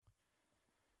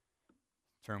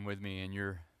Turn with me in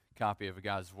your copy of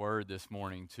God's Word this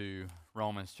morning to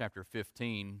Romans chapter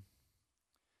 15.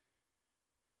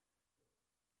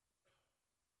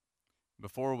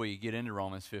 Before we get into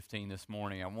Romans 15 this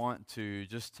morning, I want to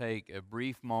just take a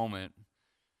brief moment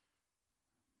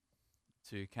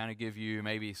to kind of give you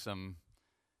maybe some,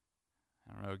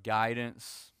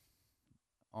 guidance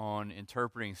on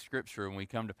interpreting Scripture when we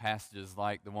come to passages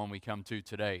like the one we come to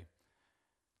today.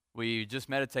 We just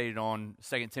meditated on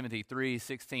 2 Timothy 3,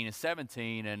 16 and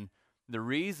 17, and the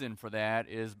reason for that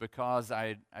is because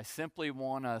I simply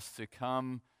want us to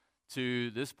come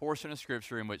to this portion of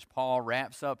Scripture in which Paul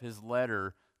wraps up his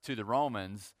letter to the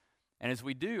Romans. And as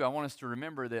we do, I want us to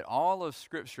remember that all of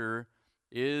Scripture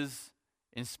is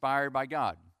inspired by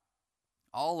God.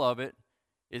 All of it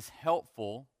is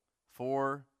helpful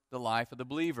for the life of the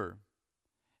believer.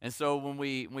 And so when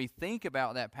we think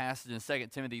about that passage in 2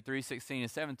 Timothy 3, 16 and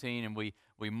 17, and we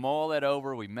mull that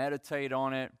over, we meditate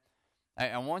on it,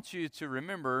 I want you to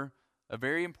remember a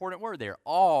very important word there.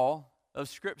 All of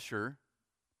Scripture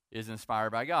is inspired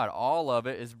by God. All of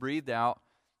it is breathed out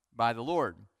by the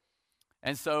Lord.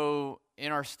 And so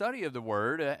in our study of the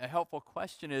Word, a helpful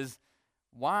question is,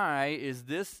 why is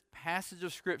this passage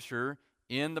of Scripture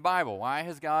in the Bible? Why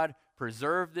has God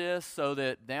preserved this so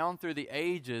that down through the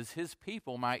ages, His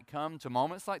people might come to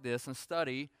moments like this and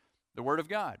study the Word of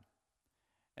God?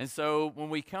 And so when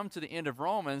we come to the end of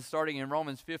Romans, starting in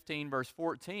Romans 15, verse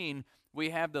 14,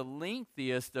 we have the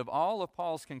lengthiest of all of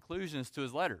Paul's conclusions to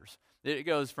his letters. It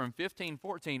goes from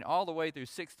 15:14 all the way through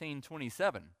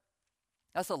 16:27.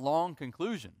 That's a long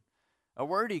conclusion, a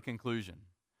wordy conclusion.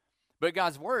 But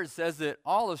God's Word says that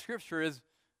all of Scripture is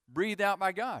breathed out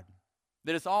by God,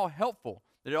 that it's all helpful,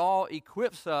 that it all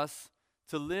equips us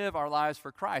to live our lives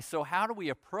for Christ. So how do we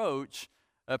approach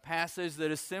a passage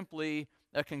that is simply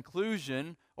a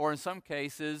conclusion, or in some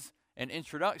cases, an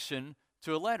introduction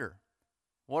to a letter?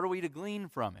 What are we to glean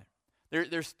from it?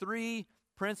 There's three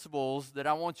principles that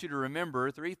I want you to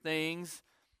remember, three things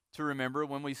to remember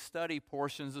when we study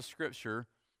portions of Scripture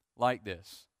like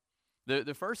this.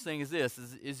 The first thing is this,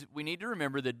 is we need to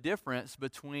remember the difference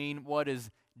between what is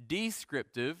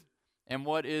descriptive and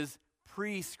what is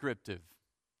prescriptive,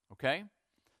 okay?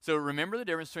 So remember the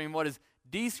difference between what is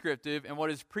descriptive and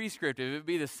what is prescriptive. It would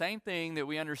be the same thing that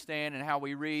we understand in how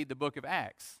we read the book of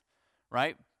Acts,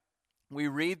 right? We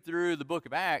read through the book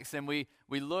of Acts and we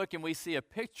look and we see a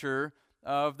picture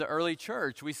of the early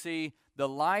church. We see the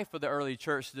life of the early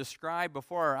church described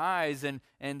before our eyes and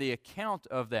the account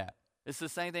of that. It's the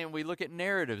same thing when we look at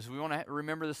narratives. We want to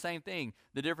remember the same thing,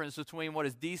 the difference between what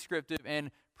is descriptive and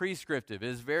prescriptive. It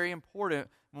is very important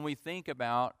when we think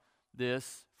about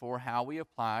this for how we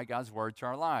apply God's Word to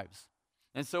our lives.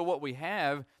 And so what we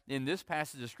have in this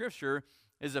passage of Scripture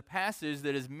is a passage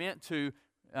that is meant to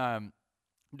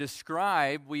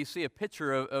describe, we see a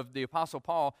picture of the Apostle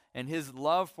Paul and his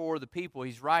love for the people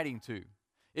he's writing to.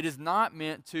 It is not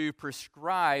meant to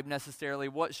prescribe necessarily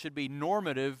what should be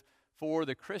normative for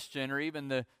the Christian or even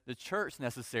the church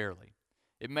necessarily.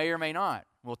 It may or may not.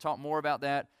 We'll talk more about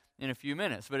that in a few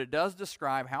minutes. But it does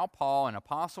describe how Paul, an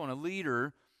apostle and a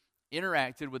leader,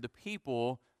 interacted with the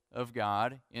people of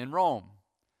God in Rome.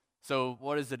 So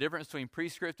what is the difference between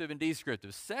prescriptive and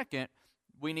descriptive? Second,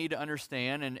 we need to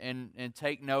understand and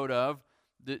take note of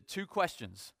the two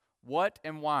questions. What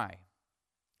and why?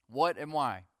 What and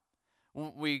why?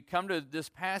 When we come to this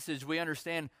passage, we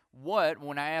understand what.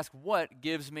 When I ask what,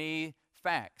 gives me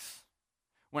facts.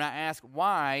 When I ask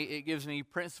why, it gives me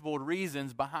principled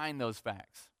reasons behind those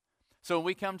facts. So when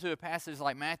we come to a passage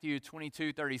like Matthew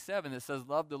 22:37 that says,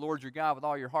 love the Lord your God with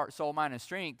all your heart, soul, mind, and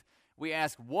strength, we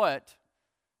ask what,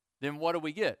 then what do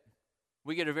we get?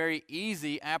 We get a very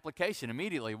easy application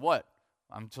immediately. What?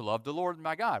 I'm to love the Lord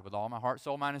my God with all my heart,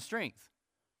 soul, mind, and strength.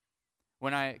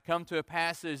 When I come to a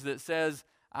passage that says,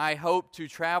 I hope to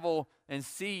travel and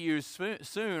see you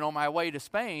soon on my way to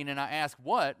Spain, and I ask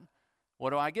what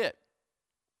do I get?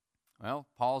 Well,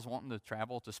 Paul's wanting to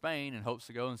travel to Spain and hopes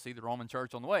to go and see the Roman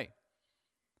church on the way.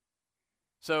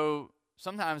 So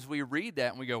sometimes we read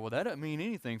that and we go, well, that doesn't mean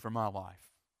anything for my life.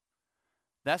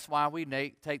 That's why we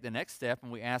take the next step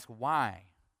and we ask why.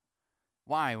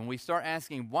 Why? When we start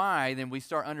asking why, then we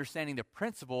start understanding the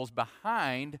principles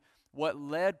behind what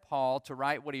led Paul to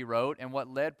write what he wrote and what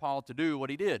led Paul to do what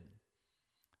he did.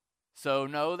 So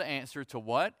know the answer to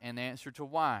what and the answer to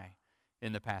why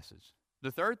in the passage.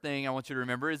 The third thing I want you to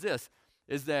remember is this,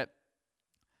 is that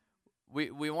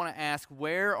we want to ask,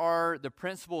 where are the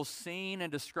principles seen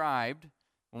and described?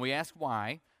 When we ask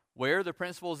why, where are the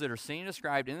principles that are seen and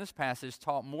described in this passage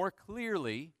taught more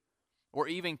clearly or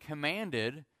even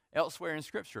commanded elsewhere in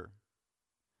Scripture?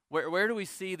 Where do we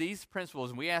see these principles?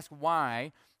 And we ask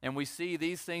why, and we see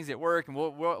these things at work, and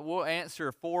we'll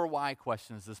answer 4 why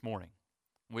questions this morning.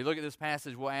 When we look at this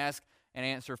passage, we'll ask and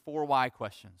answer 4 why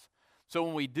questions. So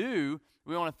when we do,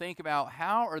 we want to think about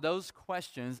how are those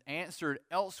questions answered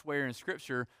elsewhere in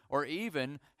Scripture, or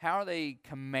even how are they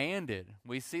commanded?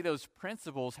 We see those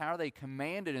principles, how are they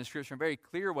commanded in Scripture in very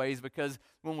clear ways, because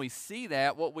when we see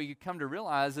that, what we come to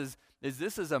realize is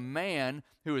this is a man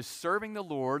who is serving the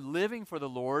Lord, living for the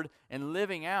Lord, and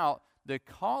living out the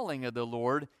calling of the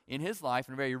Lord in his life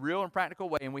in a very real and practical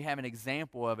way, and we have an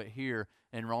example of it here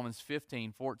in Romans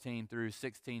 15:14 through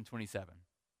 16:27.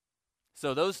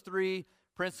 So those 3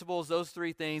 principles, those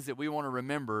 3 things that we want to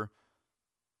remember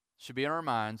should be in our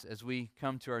minds as we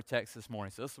come to our text this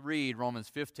morning. So let's read Romans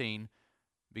 15,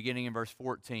 beginning in verse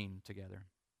 14 together.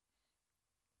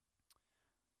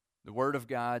 The Word of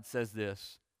God says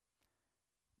this: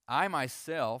 I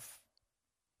myself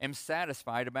am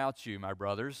satisfied about you, my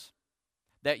brothers,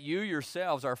 that you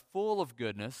yourselves are full of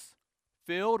goodness,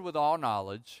 filled with all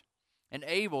knowledge, and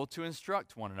able to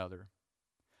instruct one another.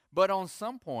 But on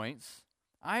some points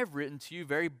I have written to you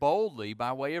very boldly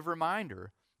by way of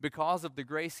reminder, because of the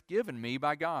grace given me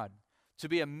by God, to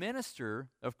be a minister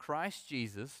of Christ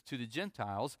Jesus to the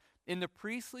Gentiles in the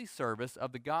priestly service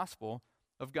of the gospel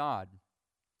of God,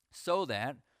 so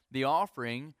that the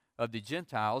offering of the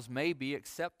Gentiles may be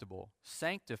acceptable,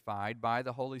 sanctified by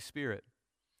the Holy Spirit.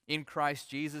 In Christ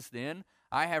Jesus, then,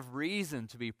 I have reason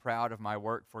to be proud of my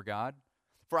work for God,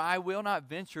 for I will not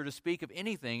venture to speak of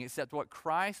anything except what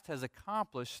Christ has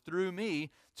accomplished through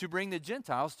me to bring the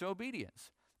Gentiles to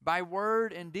obedience, by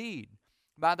word and deed,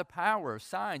 by the power of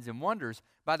signs and wonders,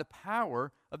 by the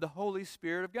power of the Holy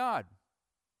Spirit of God,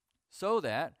 so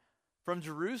that from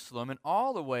Jerusalem and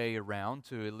all the way around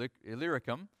to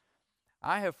Illyricum,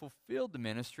 I have fulfilled the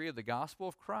ministry of the gospel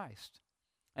of Christ.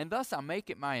 And thus I make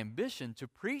it my ambition to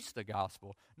preach the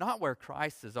gospel, not where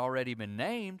Christ has already been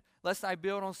named, lest I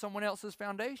build on someone else's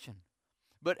foundation.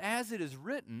 But as it is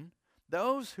written,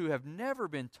 those who have never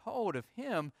been told of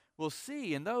him will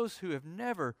see, and those who have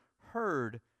never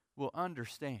heard will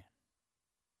understand.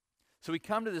 So we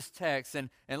come to this text, and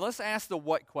let's ask the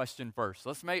what question first.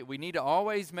 We need to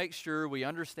always make sure we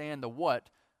understand the what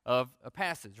of a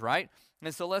passage, right?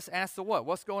 And so let's ask the what.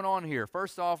 What's going on here?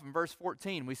 First off, in verse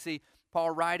 14, we see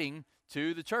Paul writing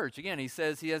to the church. Again, he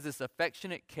says he has this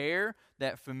affectionate care,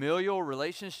 that familial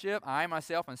relationship. I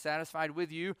myself am satisfied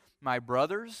with you, my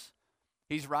brothers.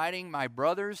 He's writing my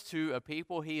brothers to a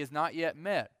people he has not yet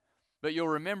met. But you'll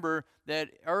remember that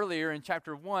earlier in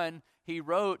chapter 1, he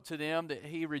wrote to them that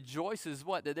he rejoices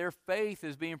that their faith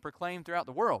is being proclaimed throughout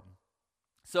the world.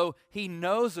 So he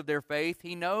knows of their faith.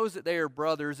 He knows that they are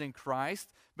brothers in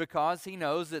Christ because he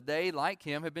knows that they, like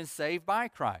him, have been saved by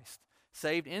Christ,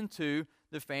 saved into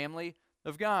the family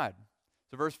of God.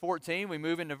 So verse 14, we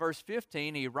move into verse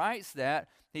 15. He writes that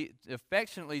he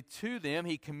affectionately to them.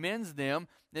 He commends them.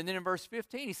 And then in verse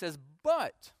 15, he says,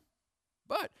 But,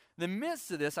 in the midst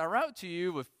of this, I wrote to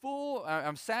you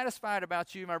I'm satisfied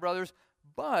about you, my brothers,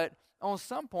 but on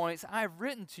some points I have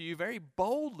written to you very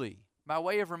boldly by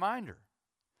way of reminder.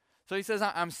 So he says,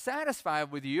 I'm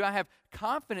satisfied with you. I have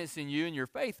confidence in you and your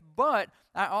faith, but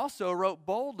I also wrote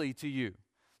boldly to you.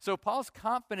 So Paul's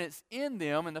confidence in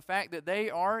them and the fact that they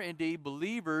are indeed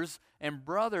believers and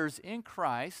brothers in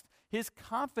Christ, his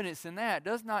confidence in that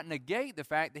does not negate the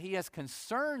fact that he has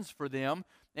concerns for them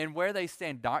and where they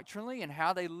stand doctrinally and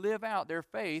how they live out their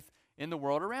faith in the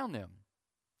world around them.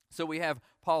 So we have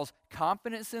Paul's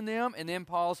confidence in them and then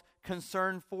Paul's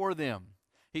concern for them.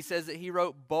 He says that he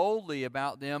wrote boldly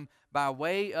about them by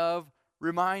way of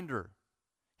reminder.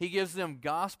 He gives them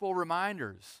gospel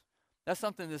reminders. That's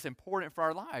something that's important for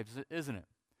our lives, isn't it?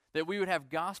 That we would have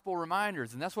gospel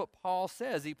reminders. And that's what Paul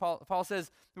says. Paul says,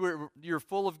 you're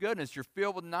full of goodness. You're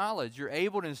filled with knowledge. You're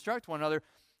able to instruct one another.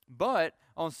 But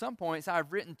on some points,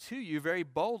 I've written to you very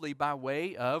boldly by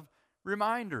way of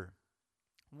reminder.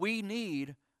 We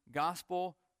need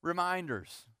gospel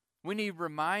reminders. We need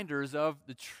reminders of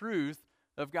the truth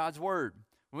of God's word.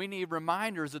 We need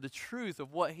reminders of the truth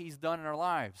of what he's done in our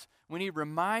lives. We need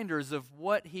reminders of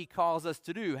what he calls us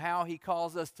to do, how he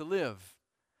calls us to live,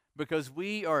 because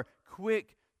we are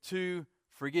quick to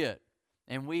forget,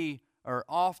 and we are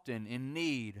often in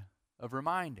need of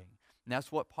reminding. And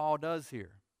that's what Paul does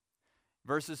here.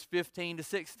 Verses 15 to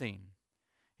 16,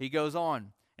 he goes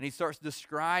on, and he starts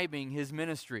describing his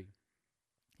ministry.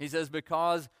 He says,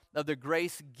 because of the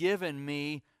grace given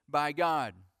me by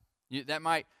God. That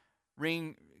might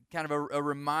ring kind of a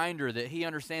reminder that he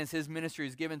understands his ministry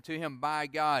is given to him by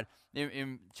God.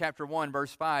 In chapter 1,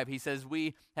 verse 5, he says,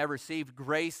 we have received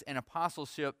grace and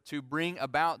apostleship to bring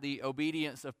about the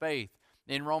obedience of faith.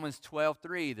 In Romans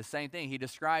 12:3, the same thing. He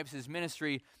describes his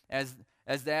ministry as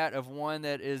that of one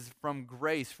that is from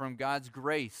grace, from God's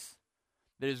grace.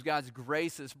 That it is God's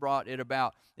grace that's brought it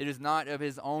about. It is not of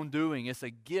his own doing. It's a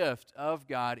gift of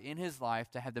God in his life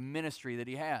to have the ministry that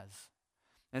he has.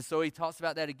 And so he talks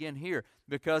about that again here.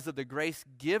 Because of the grace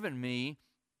given me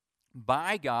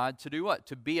by God to do what?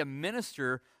 To be a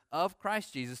minister of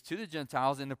Christ Jesus to the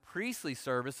Gentiles in the priestly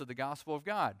service of the gospel of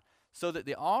God, so that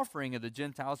the offering of the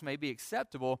Gentiles may be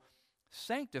acceptable,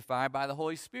 sanctified by the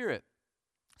Holy Spirit.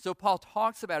 So Paul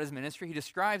talks about his ministry. He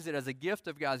describes it as a gift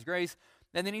of God's grace,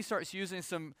 and then he starts using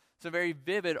some very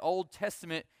vivid Old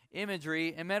Testament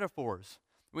imagery and metaphors.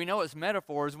 We know it's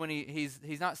metaphors when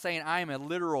he's not saying I am a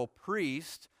literal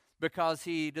priest, because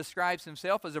he describes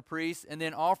himself as a priest and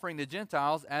then offering the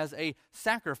Gentiles as a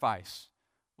sacrifice.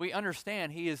 We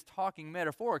understand he is talking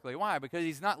metaphorically. Why? Because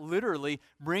he's not literally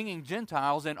bringing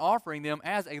Gentiles and offering them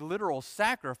as a literal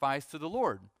sacrifice to the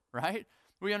Lord, right?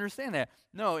 We understand that.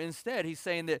 No, instead, he's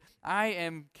saying that I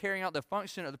am carrying out the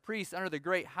function of the priest under the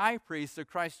great high priest of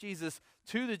Christ Jesus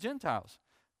to the Gentiles.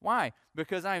 Why?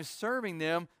 Because I am serving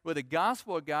them with the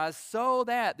gospel of God so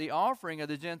that the offering of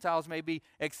the Gentiles may be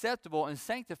acceptable and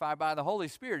sanctified by the Holy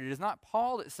Spirit. It is not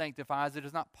Paul that sanctifies. It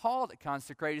is not Paul that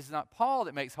consecrates. It is not Paul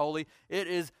that makes holy. It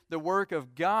is the work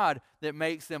of God that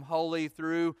makes them holy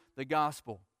through the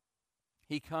gospel.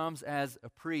 He comes as a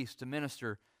priest to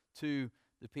minister to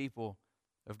the people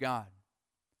of God.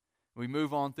 We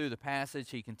move on through the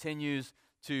passage. He continues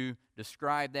to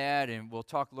describe that, and we'll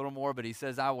talk a little more, but he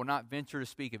says, I will not venture to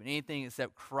speak of anything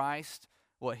except Christ,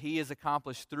 what he has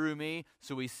accomplished through me.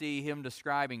 So we see him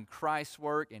describing Christ's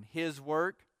work and his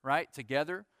work, right,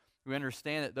 together. We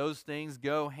understand that those things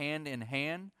go hand in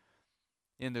hand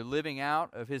in the living out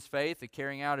of his faith, the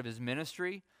carrying out of his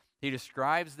ministry. He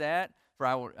describes that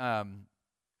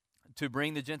to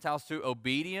bring the Gentiles to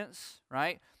obedience,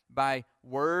 right? By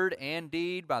word and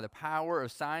deed, by the power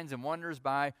of signs and wonders,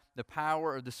 by the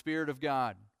power of the Spirit of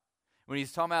God. When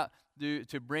he's talking about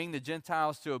to bring the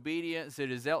Gentiles to obedience,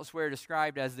 it is elsewhere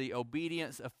described as the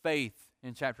obedience of faith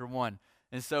in chapter 1.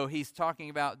 And so he's talking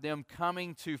about them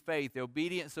coming to faith, the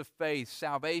obedience of faith,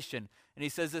 salvation. And he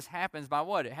says this happens by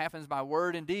what? It happens by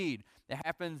word and deed.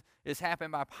 It's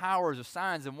happened by powers of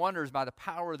signs and wonders, by the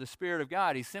power of the Spirit of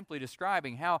God. He's simply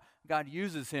describing how God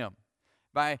uses him.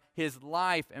 By his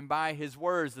life and by his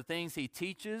words, the things he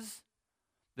teaches,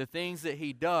 the things that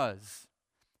he does.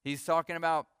 He's talking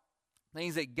about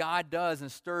things that God does and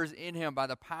stirs in him by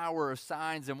the power of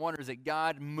signs and wonders, that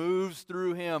God moves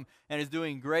through him and is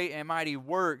doing great and mighty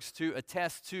works to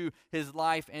attest to his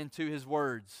life and to his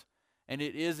words. And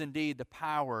it is indeed the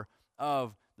power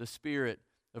of the Spirit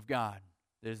of God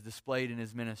that is displayed in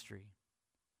his ministry.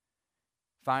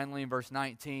 Finally, in verse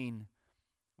 19,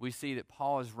 we see that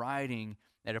Paul is writing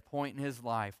at a point in his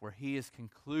life where he has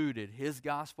concluded his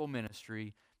gospel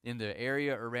ministry in the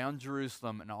area around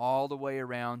Jerusalem and all the way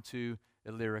around to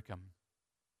Illyricum.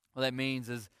 What that means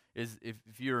is if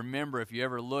you remember, if you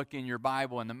ever look in your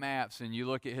Bible and the maps and you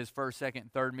look at his first,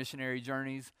 second, third missionary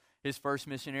journeys, his first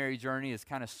missionary journey is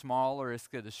kind of smaller. It's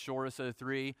the shortest of the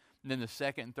three. And then the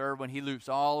second and third one, he loops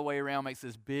all the way around, makes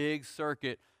this big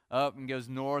circuit up and goes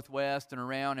northwest and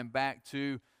around and back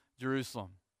to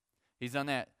Jerusalem. He's done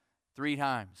that 3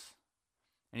 times.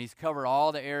 And he's covered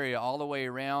all the area all the way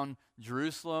around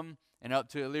Jerusalem and up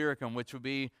to Illyricum, which would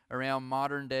be around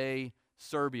modern-day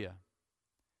Serbia.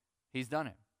 He's done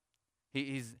it.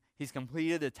 He's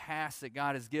completed the task that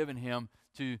God has given him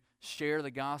to share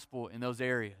the gospel in those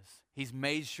areas. He's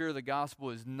made sure the gospel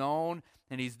is known,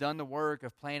 and he's done the work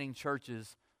of planting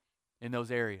churches in those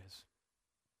areas.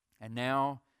 And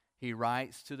now he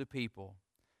writes to the people.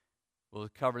 We'll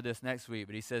cover this next week,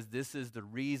 but he says, this is the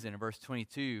reason, in verse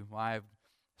 22, why I've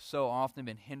so often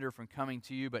been hindered from coming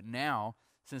to you, but now,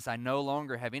 since I no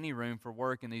longer have any room for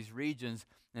work in these regions,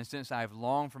 and since I have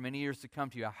longed for many years to come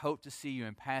to you, I hope to see you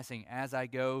in passing as I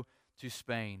go to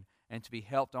Spain, and to be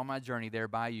helped on my journey there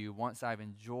by you once I've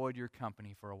enjoyed your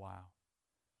company for a while.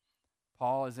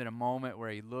 Paul is in a moment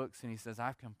where he looks and he says,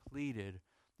 I've completed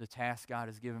the task God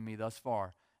has given me thus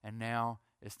far, and now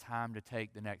it's time to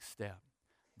take the next step.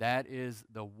 That is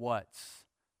the what's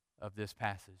of this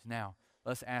passage. Now,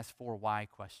 let's ask 4 why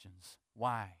questions.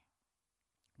 Why?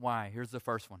 Why? Here's the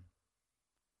first one.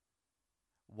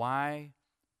 Why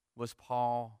was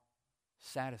Paul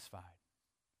satisfied?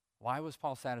 Why was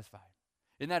Paul satisfied?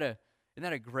 Isn't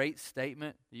that a great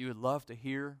statement that you would love to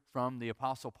hear from the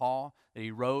Apostle Paul, that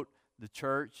he wrote the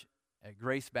church at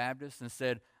Grace Baptist and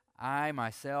said, I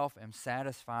myself am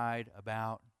satisfied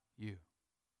about you.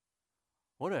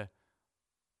 What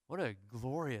a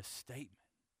glorious statement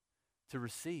to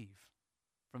receive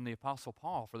from the Apostle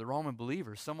Paul for the Roman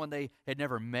believers, someone they had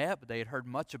never met but they had heard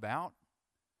much about.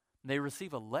 They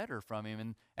receive a letter from him,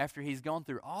 and after he's gone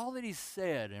through all that he's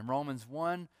said in Romans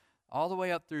 1 all the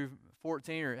way up through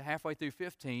 14 or halfway through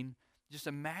 15, just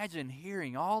imagine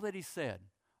hearing all that he said,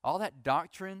 all that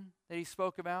doctrine that he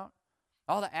spoke about,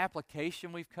 all the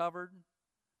application we've covered.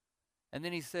 And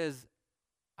then he says,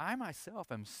 I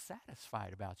myself am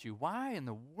satisfied about you. Why in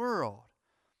the world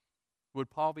would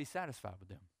Paul be satisfied with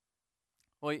them?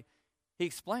 Well, he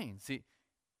explains.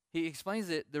 He explains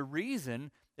that the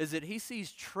reason is that he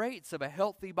sees traits of a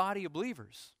healthy body of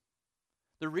believers.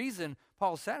 The reason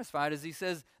Paul's satisfied is he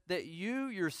says that you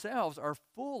yourselves are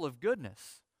full of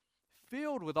goodness,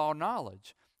 filled with all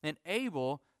knowledge, and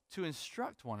able to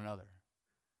instruct one another.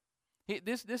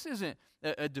 This isn't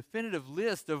a definitive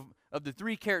list of the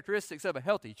three characteristics of a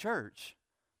healthy church.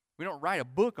 We don't write a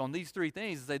book on these three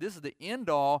things and say this is the end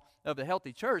all of the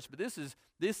healthy church, but this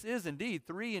is indeed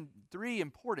three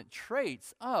important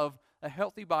traits of a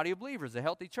healthy body of believers, a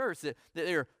healthy church, that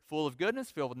they're full of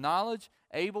goodness, filled with knowledge,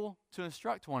 able to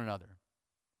instruct one another.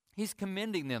 He's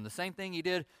commending them, the same thing he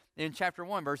did in chapter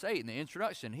 1, verse 8, in the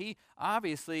introduction. He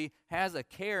obviously has a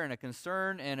care and a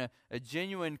concern and a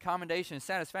genuine commendation and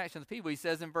satisfaction of the people. He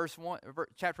says in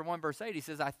chapter 1, verse 8, he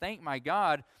says, I thank my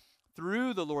God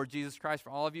through the Lord Jesus Christ for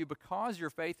all of you because your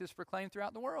faith is proclaimed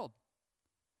throughout the world.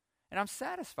 And I'm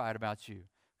satisfied about you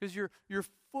because you're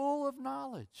full of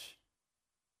knowledge.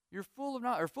 You're full of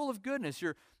knowledge, or full of goodness.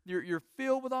 You're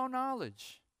filled with all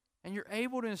knowledge, and you're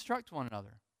able to instruct one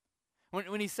another.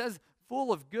 When he says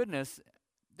full of goodness,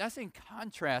 that's in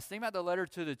contrast. Think about the letter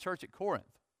to the church at Corinth,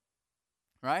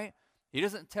 right? He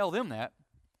doesn't tell them that.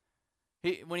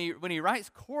 When he writes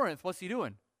Corinth, what's he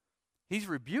doing? He's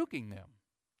rebuking them.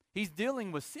 He's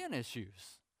dealing with sin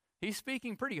issues. He's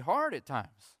speaking pretty hard at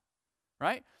times,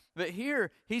 right? But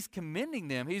here, he's commending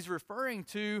them. He's referring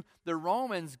to the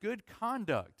Romans' good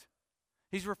conduct.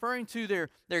 He's referring to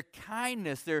their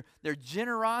kindness, their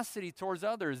generosity towards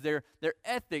others, their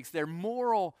ethics, their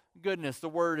moral goodness, the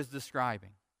word is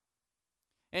describing.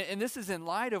 And this is in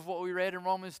light of what we read in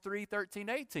Romans 3:13,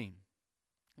 18.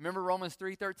 Remember Romans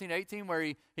 3:13, 18,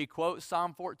 where he quotes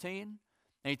Psalm 14?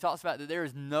 And he talks about that there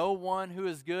is no one who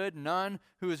is good, none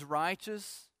who is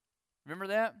righteous. Remember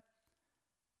that?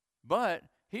 But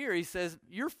here he says,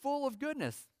 you're full of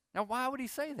goodness. Now, why would he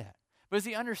say that? Because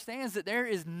he understands that there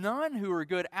is none who are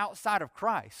good outside of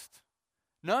Christ.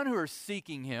 None who are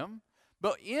seeking him.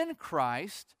 But in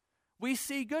Christ, we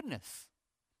see goodness.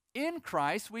 In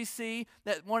Christ, we see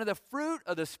that one of the fruit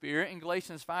of the Spirit in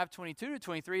Galatians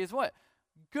 5:22-23 is what?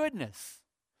 Goodness.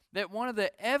 That one of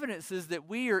the evidences that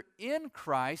we are in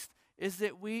Christ is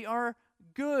that we are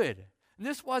good. And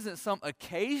this wasn't some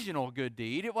occasional good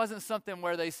deed. It wasn't something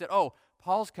where they said, oh,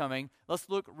 Paul's coming, let's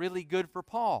look really good for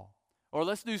Paul. Or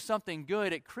let's do something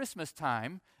good at Christmas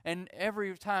time, and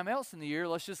every time else in the year,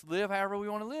 let's just live however we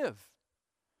want to live.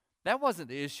 That wasn't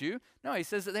the issue. No, he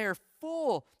says that they are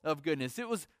full of goodness. It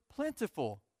was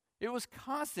plentiful. It was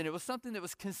constant. It was something that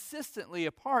was consistently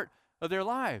a part of their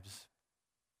lives.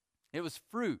 It was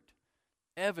fruit,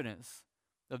 evidence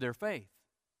of their faith.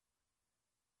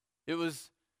 It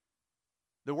was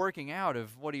the working out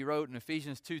of what he wrote in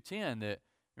Ephesians 2:10 that,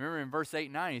 remember in verse 8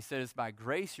 and 9, he said it's by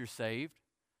grace you're saved,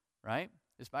 right?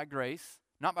 It's by grace,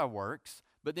 not by works.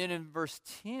 But then in verse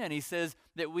 10, he says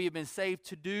that we have been saved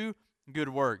to do good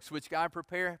works, which God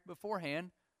prepared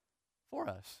beforehand for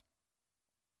us.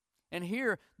 And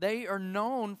here, they are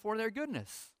known for their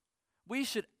goodness. We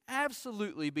should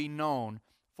absolutely be known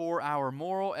for our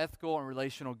moral, ethical, and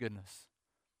relational goodness.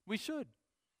 We should.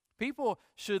 People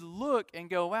should look and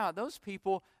go, wow, those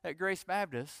people at Grace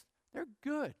Baptist, they're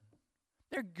good.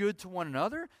 They're good to one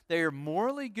another. They are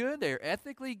morally good. They are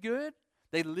ethically good.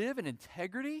 They live in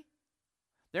integrity.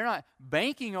 They're not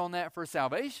banking on that for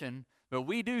salvation, but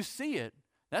we do see it.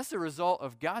 That's the result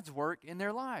of God's work in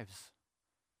their lives.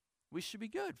 We should be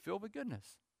good, filled with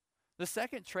goodness. The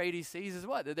second trait he sees is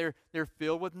what? That they're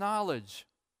filled with knowledge.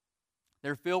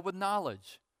 They're filled with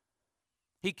knowledge.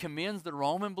 He commends the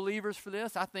Roman believers for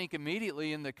this, I think,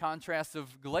 immediately in the contrast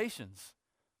of Galatians,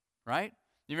 right?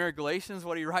 You remember Galatians,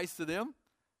 what he writes to them?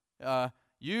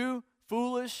 You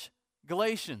foolish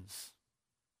Galatians,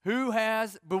 who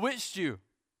has bewitched you?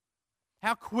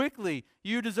 How quickly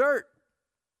you desert.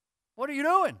 What are you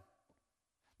doing?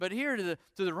 But here to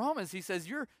the Romans, he says,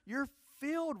 you're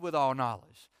filled with all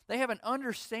knowledge. They have an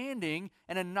understanding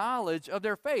and a knowledge of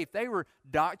their faith. They were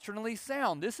doctrinally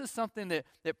sound. This is something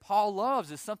that Paul loves.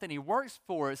 It's something he works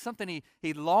for. It's something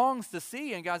he longs to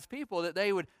see in God's people, that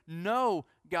they would know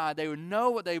God. They would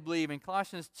know what they believe. In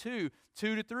Colossians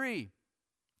 2:2-3,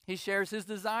 he shares his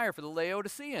desire for the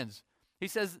Laodiceans. He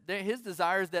says that his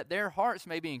desire is that their hearts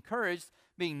may be encouraged,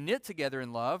 being knit together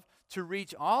in love, to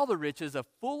reach all the riches of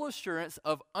full assurance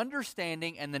of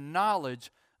understanding and the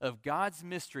knowledge of God's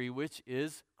mystery, which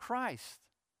is Christ.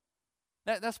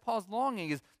 That's Paul's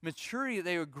longing, is maturity, that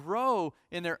they would grow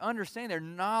in their understanding, their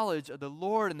knowledge of the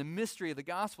Lord and the mystery of the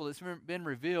gospel that's been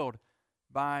revealed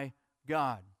by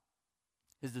God.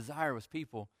 His desire was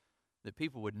that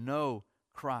people would know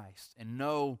Christ and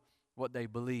know what they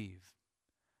believe.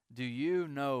 Do you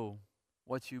know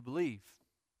what you believe?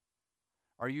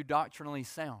 Are you doctrinally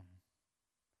sound?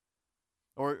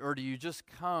 Or do you just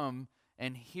come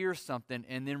and hear something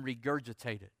and then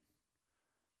regurgitate it?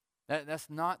 That's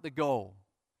not the goal.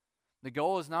 The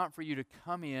goal is not for you to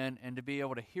come in and to be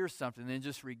able to hear something and then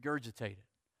just regurgitate it.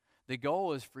 The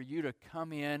goal is for you to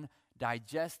come in,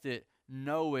 digest it,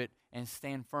 know it, and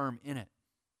stand firm in it.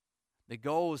 The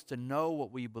goal is to know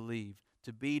what we believe,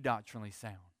 to be doctrinally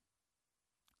sound.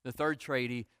 The third trait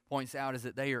he points out is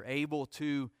that they are able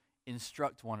to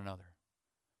instruct one another.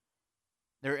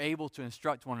 They're able to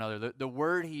instruct one another. The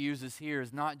word he uses here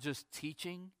is not just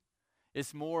teaching.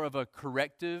 It's more of a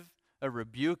corrective, a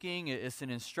rebuking. It's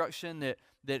an instruction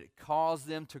that calls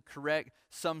them to correct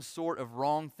some sort of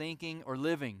wrong thinking or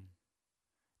living.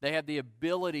 They have the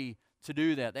ability to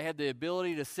do that. They have the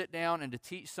ability to sit down and to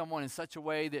teach someone in such a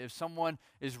way that if someone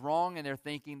is wrong in their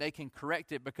thinking, they can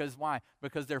correct it. Because why?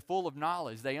 Because they're full of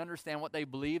knowledge. They understand what they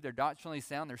believe. They're doctrinally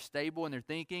sound. They're stable in their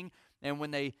thinking. And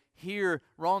when they hear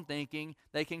wrong thinking,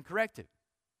 they can correct it.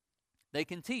 They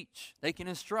can teach. They can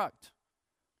instruct.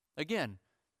 Again,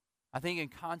 I think in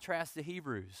contrast to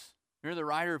Hebrews. Remember the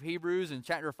writer of Hebrews in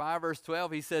chapter 5, verse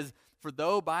 12, he says, "For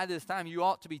though by this time you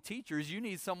ought to be teachers, you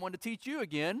need someone to teach you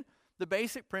again the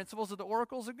basic principles of the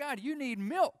oracles of God." You need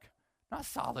milk, not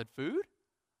solid food.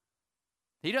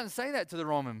 He doesn't say that to the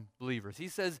Roman believers. He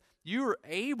says you are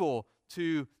able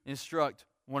to instruct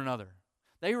one another.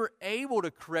 They were able to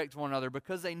correct one another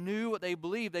because they knew what they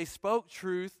believed. They spoke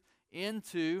truth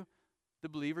into the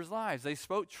believers' lives. They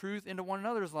spoke truth into one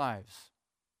another's lives.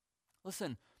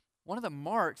 Listen, one of the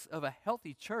marks of a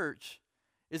healthy church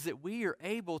is that we are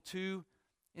able to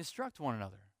instruct one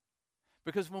another.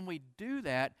 Because when we do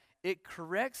that, it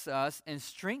corrects us and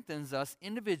strengthens us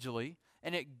individually,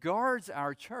 and it guards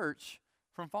our church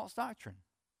from false doctrine.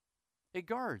 It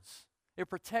guards. It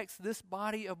protects this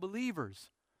body of believers.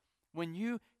 When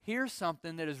you hear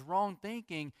something that is wrong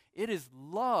thinking, it is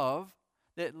love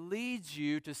that leads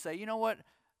you to say, you know what,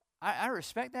 I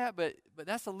respect that, but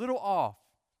that's a little off.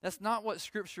 That's not what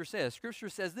Scripture says. Scripture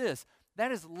says this.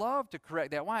 That is love to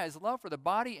correct that. Why? It's love for the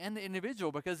body and the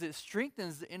individual, because it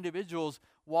strengthens the individual's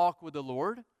walk with the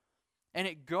Lord, and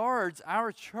it guards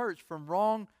our church from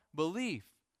wrong belief,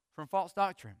 from false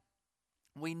doctrine.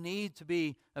 We need to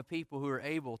be a people who are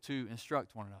able to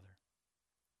instruct one another.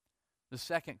 The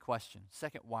second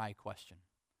why question.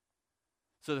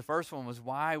 So the first one was,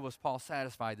 why was Paul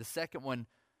satisfied? The second one,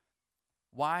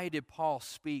 why did Paul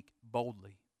speak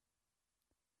boldly?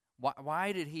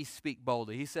 Why did he speak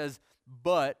boldly? He says,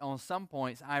 but on some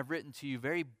points I've written to you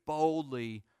very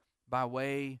boldly by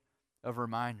way of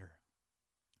reminder.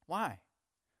 Why?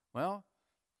 Well,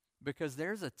 because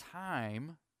there's a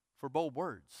time for bold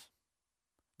words.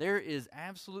 There is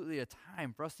absolutely a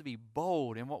time for us to be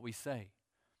bold in what we say.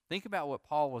 Think about what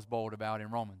Paul was bold about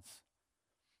in Romans.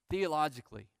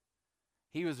 Theologically,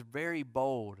 he was very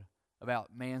bold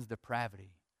about man's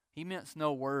depravity. He minced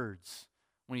no words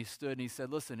when he stood and he said,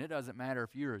 listen, it doesn't matter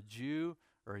if you're a Jew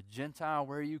or a Gentile,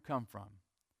 where you come from.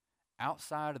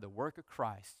 Outside of the work of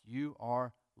Christ, you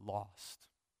are lost.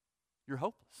 You're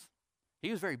hopeless.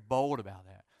 He was very bold about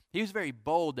that. He was very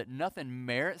bold that nothing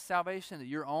merits salvation, that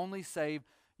you're only saved,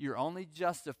 you're only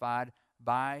justified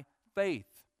by faith.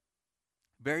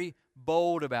 Very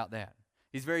bold about that.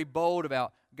 He's very bold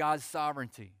about God's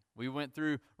sovereignty. We went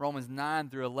through Romans 9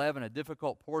 through 11, a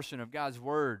difficult portion of God's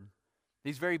word.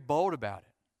 He's very bold about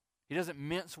it. He doesn't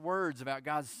mince words about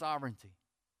God's sovereignty.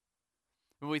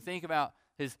 When we think about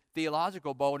his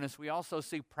theological boldness, we also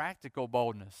see practical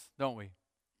boldness, don't we?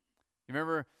 You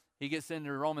remember, he gets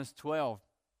into Romans 12.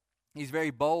 He's very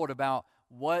bold about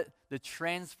what the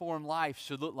transformed life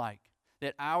should look like,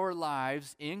 that our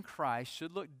lives in Christ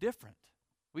should look different.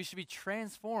 We should be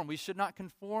transformed. We should not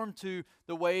conform to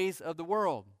the ways of the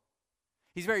world.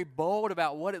 He's very bold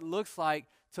about what it looks like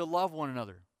to love one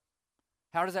another.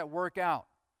 How does that work out?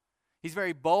 He's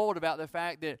very bold about the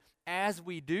fact that as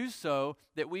we do so,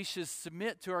 that we should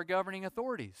submit to our governing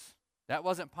authorities. That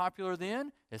wasn't popular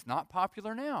then. It's not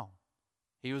popular now.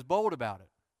 He was bold about it.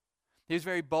 He was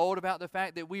very bold about the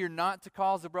fact that we are not to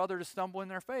cause a brother to stumble in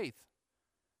their faith.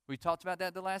 We talked about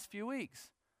that the last few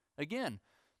weeks. Again,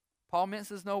 Paul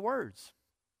minces no words.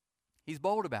 He's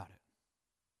bold about it.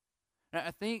 Now,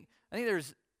 I think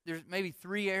there's maybe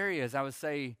 3 areas I would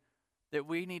say that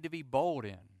we need to be bold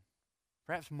in.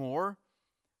 Perhaps more.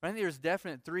 But I think there's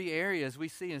definite 3 areas we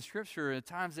see in Scripture at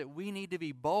times that we need to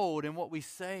be bold in what we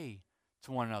say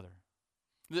to one another.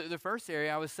 The first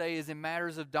area I would say is in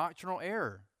matters of doctrinal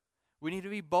error. We need to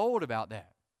be bold about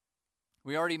that.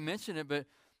 We already mentioned it, but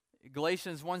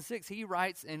Galatians 1:6, he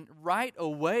writes, and right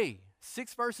away,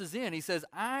 6 verses in, he says,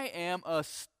 I am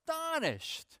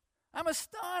astonished. I'm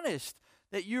astonished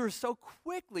that you are so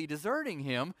quickly deserting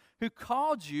him who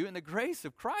called you in the grace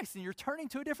of Christ, and you're turning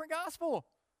to a different gospel.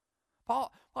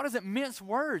 Paul doesn't mince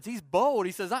words. He's bold.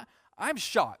 He says, I'm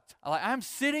shocked. I'm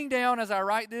sitting down as I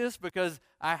write this because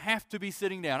I have to be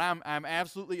sitting down. I'm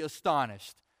absolutely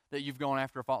astonished that you've gone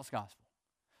after a false gospel.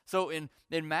 So in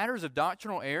matters of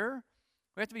doctrinal error,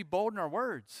 we have to be bold in our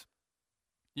words.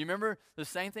 You remember the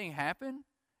same thing happened?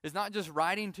 It's not just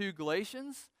writing to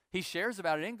Galatians. He shares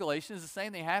about it in Galatians. The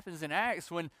same thing happens in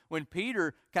Acts when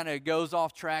Peter kind of goes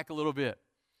off track a little bit.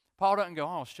 Paul doesn't go,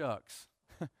 oh, shucks,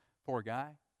 poor guy.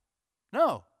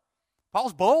 No,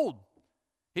 Paul's bold.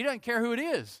 He doesn't care who it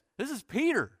is. This is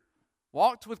Peter,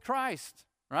 walked with Christ,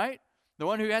 right? The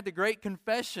one who had the great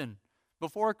confession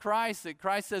before Christ, that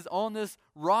Christ says, on this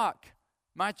rock,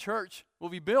 my church will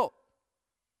be built.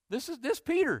 This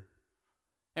Peter.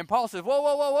 And Paul says,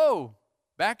 whoa,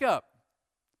 back up.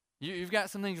 You've got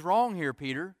some things wrong here,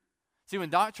 Peter. See, when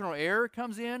doctrinal error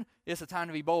comes in, it's a time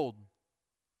to be bold.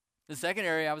 The second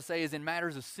area I would say is in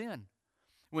matters of sin.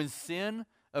 When sin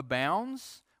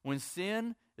abounds, when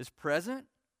sin is present,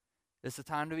 it's a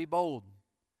time to be bold.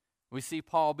 We see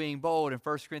Paul being bold in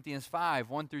 1 Corinthians 5,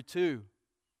 1 through 2.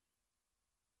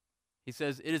 He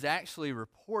says, it is actually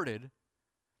reported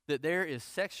that there is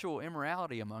sexual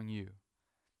immorality among you,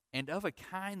 and of a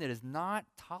kind that is not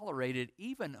tolerated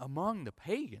even among the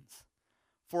pagans.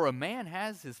 For a man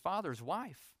has his father's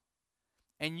wife,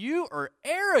 and you are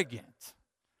arrogant.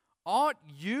 Ought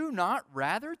you not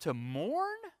rather to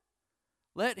mourn?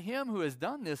 Let him who has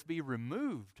done this be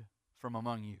removed from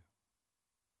among you.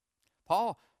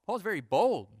 Paul's very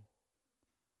bold.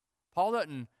 Paul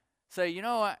doesn't say,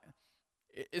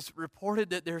 it's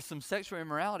reported that there's some sexual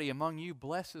immorality among you.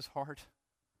 Bless his heart.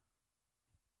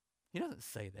 He doesn't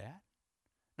say that.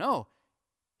 No,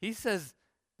 he says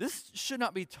this should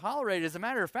not be tolerated. As a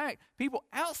matter of fact, people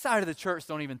outside of the church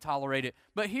don't even tolerate it.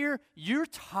 But here, you're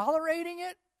tolerating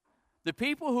it? The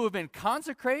people who have been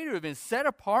consecrated, who have been set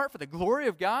apart for the glory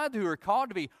of God, who are called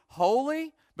to be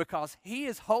holy because he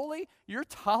is holy, you're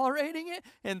tolerating it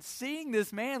and seeing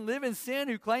this man live in sin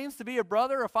who claims to be a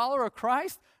brother, a follower of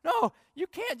Christ? No, you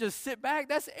can't just sit back.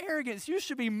 That's arrogance. You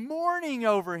should be mourning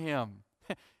over him.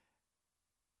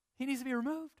 He needs to be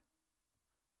removed.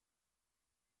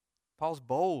 Paul's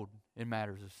bold in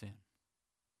matters of sin.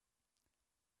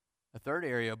 A third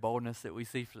area of boldness that we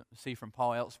see from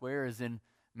Paul elsewhere is in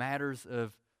matters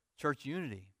of church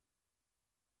unity.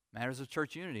 Matters of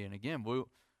church unity. And again,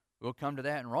 we'll come to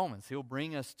that in Romans. He'll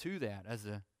bring us to that as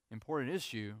an important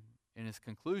issue in his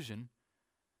conclusion.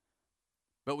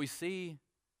 But we see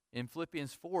in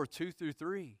Philippians 4, 2 through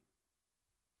 3,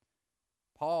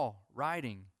 Paul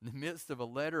writing in the midst of a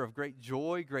letter of great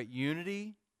joy, great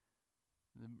unity,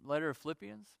 the letter of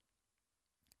Philippians.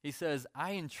 He says,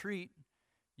 I entreat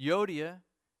Euodia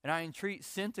and I entreat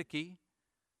Syntyche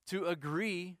to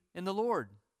agree in the Lord.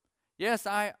 Yes,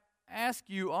 I ask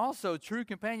you also, true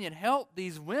companion, help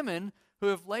these women who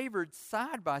have labored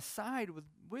side by side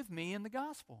with me in the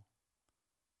gospel.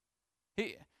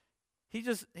 He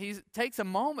takes a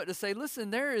moment to say,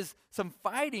 listen, there is some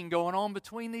fighting going on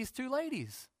between these two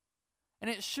ladies. And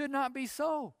it should not be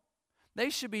so. They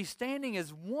should be standing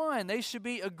as one. They should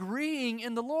be agreeing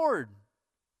in the Lord.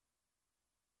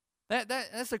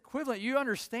 That's equivalent. You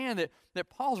understand that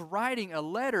Paul's writing a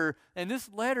letter, and this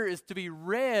letter is to be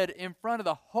read in front of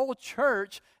the whole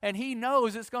church, and he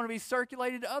knows it's going to be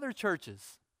circulated to other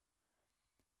churches.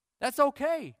 That's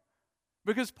okay.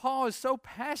 Because Paul is so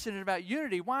passionate about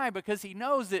unity. Why? Because he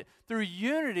knows that through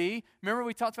unity, remember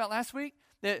we talked about last week,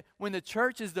 that when the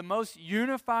church is the most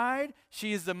unified,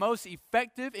 she is the most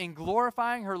effective in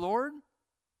glorifying her Lord.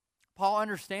 Paul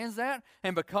understands that,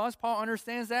 and because Paul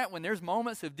understands that, when there's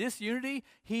moments of disunity,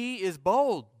 he is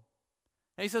bold.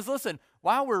 And he says, listen,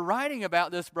 while we're writing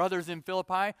about this, brothers in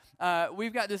Philippi,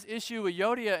 we've got this issue with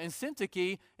Euodia and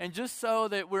Syntyche, and just so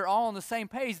that we're all on the same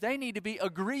page, they need to be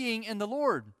agreeing in the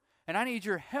Lord. And I need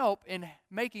your help in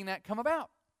making that come about.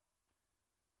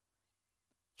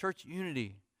 Church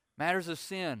unity, matters of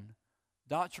sin,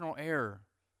 doctrinal error,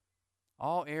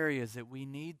 all areas that we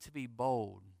need to be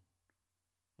bold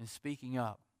in speaking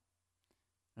up.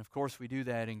 And of course, we do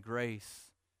that in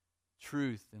grace,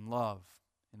 truth, and love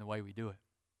in the way we do it.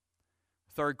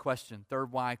 Third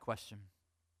why question.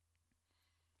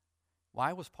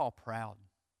 Why was Paul proud?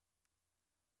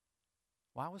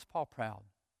 Why was Paul proud?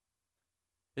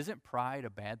 Isn't pride a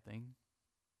bad thing?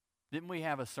 Didn't we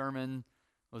have a sermon,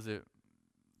 was it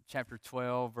chapter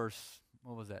 12, verse,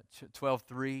 what was that,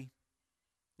 12:3?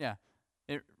 Yeah,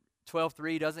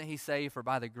 12:3, doesn't he say, "For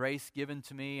by the grace given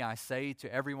to me, I say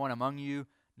to everyone among you,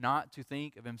 not to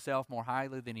think of himself more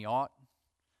highly than he ought,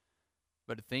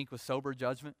 but to think with sober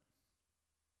judgment"?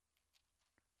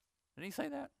 Didn't he say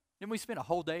that? Didn't we spend a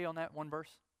whole day on that one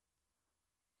verse?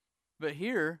 But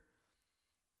here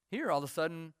all of a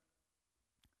sudden,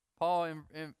 Paul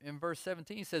in verse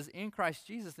 17 says, "In Christ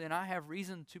Jesus, then I have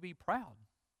reason to be proud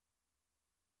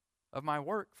of my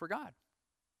work for God."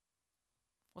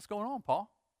 What's going on,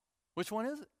 Paul? Which one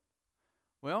is it?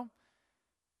 Well,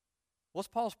 what's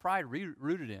Paul's pride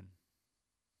rooted in?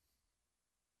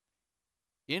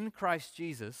 In Christ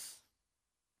Jesus,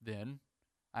 then,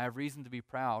 I have reason to be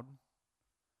proud.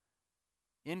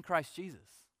 In Christ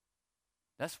Jesus.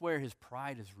 That's where his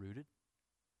pride is rooted.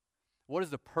 What is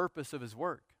the purpose of his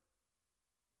work?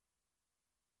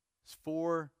 It's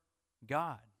for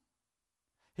God.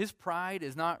 His pride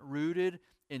is not rooted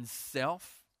in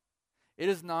self. It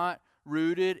is not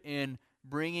rooted in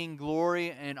bringing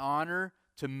glory and honor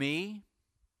to me.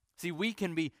 See, we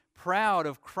can be proud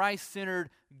of Christ-centered,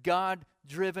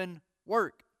 God-driven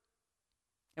work.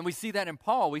 And we see that in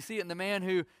Paul. We see it in the man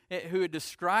who had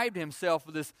described himself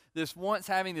with this once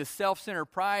having this self-centered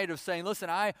pride of saying, listen,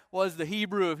 I was the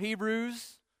Hebrew of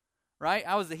Hebrews, right?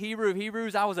 I was the Hebrew of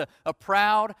Hebrews. I was a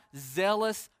proud,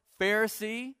 zealous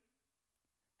Pharisee.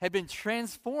 Had been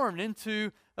transformed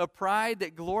into a pride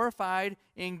that glorified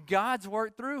in God's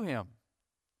work through him.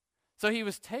 So he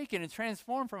was taken and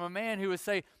transformed from a man who would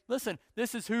say, listen,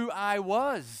 this is who I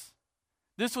was.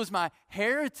 This was my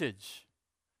heritage.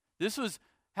 This was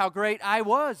how great I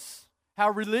was,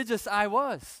 how religious I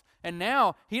was. And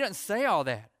now he doesn't say all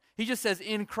that. He just says,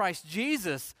 in Christ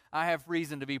Jesus, I have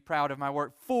reason to be proud of my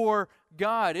work for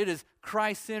God. It is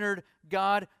Christ-centered,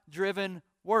 God-driven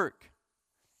work.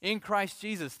 In Christ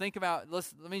Jesus. Think about,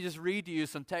 let me just read to you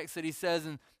some text that he says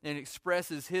and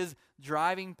expresses his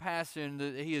driving passion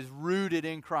that he is rooted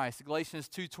in Christ. Galatians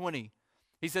 2:20.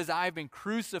 He says, I have been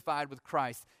crucified with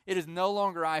Christ. It is no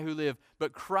longer I who live,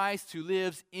 but Christ who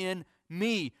lives in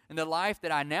me. And the life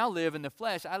that I now live in the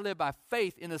flesh, I live by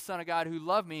faith in the Son of God who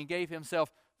loved me and gave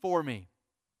himself for me.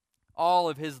 All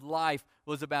of his life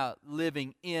was about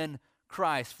living in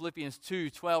Christ. Philippians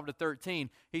 2:12-13.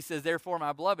 He says, therefore,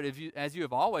 my beloved, as you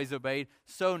have always obeyed,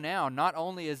 so now, not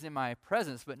only as in my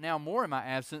presence, but now more in my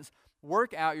absence,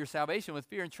 work out your salvation with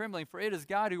fear and trembling, for it is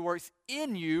God who works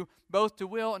in you, both to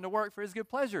will and to work for his good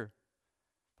pleasure.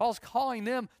 Paul's calling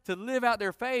them to live out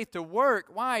their faith, to work.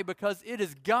 Why? Because it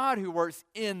is God who works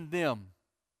in them.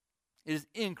 It is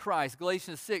in Christ.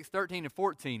 Galatians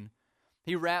 6:13-14.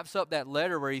 He wraps up that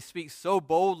letter where he speaks so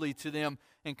boldly to them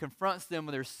and confronts them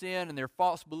with their sin and their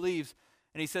false beliefs.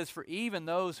 And he says, for even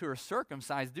those who are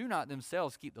circumcised do not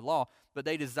themselves keep the law, but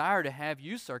they desire to have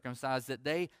you circumcised, that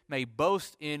they may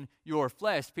boast in your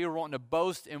flesh. People are wanting to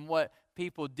boast in what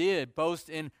people did, boast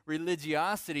in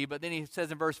religiosity. But then he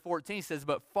says in verse 14, he says,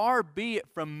 but far be it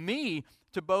from me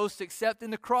to boast except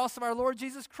in the cross of our Lord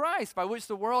Jesus Christ, by which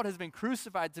the world has been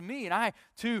crucified to me, and I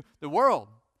to the world.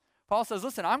 Paul says,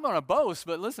 listen, I'm going to boast,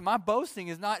 but listen, my boasting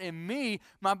is not in me.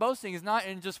 My boasting is not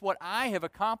in just what I have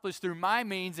accomplished through my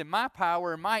means and my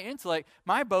power and my intellect.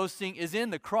 My boasting is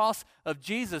in the cross of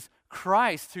Jesus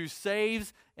Christ, who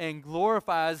saves and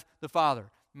glorifies the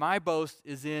Father. My boast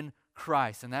is in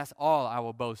Christ, and that's all I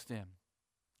will boast in.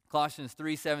 Colossians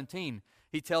 3:17,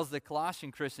 he tells the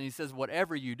Colossian Christian, he says,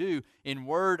 whatever you do, in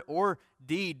word or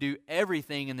deed, do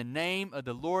everything in the name of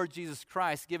the Lord Jesus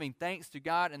Christ, giving thanks to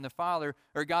God and the Father,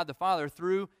 or God the Father,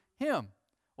 through him.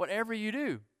 Whatever you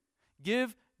do,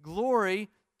 give glory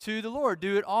to the Lord.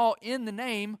 Do it all in the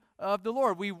name of the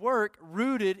Lord. We work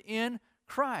rooted in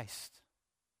Christ.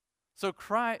 So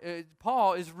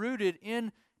Paul is rooted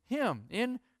in him,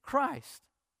 in Christ.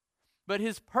 But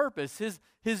his purpose,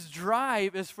 his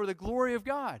drive is for the glory of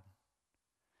God.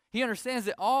 He understands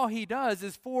that all he does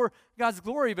is for God's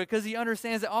glory because he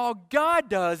understands that all God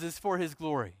does is for his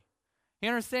glory. He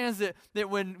understands that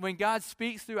when God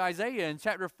speaks through Isaiah in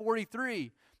chapter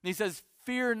 43, he says,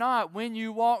 fear not when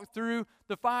you walk through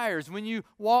the fires. When you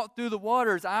walk through the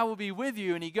waters, I will be with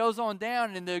you. And he goes on down,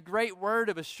 and in the great word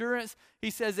of assurance, he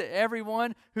says that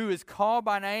everyone who is called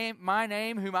by name, my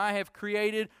name, whom I have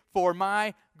created for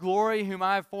my glory, whom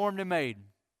I have formed and made.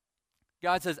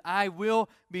 God says, I will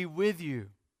be with you.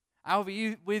 I will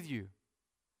be with you.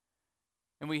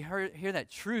 And we hear that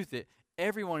truth that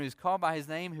everyone who is called by his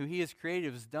name, who he has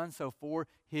created, has done so for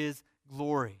his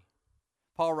glory.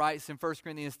 Paul writes in 1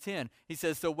 Corinthians 10, he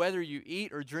says, so whether you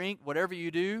eat or drink, whatever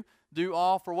you do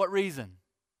all for what reason?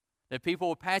 That people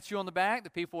will pat you on the back,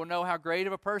 that people will know how great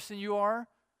of a person you are,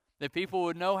 that people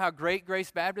would know how great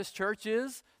Grace Baptist Church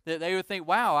is, that they would think,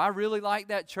 wow, I really like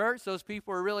that church, those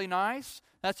people are really nice,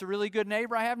 that's a really good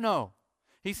neighbor I have. No.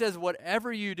 He says,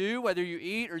 whatever you do, whether you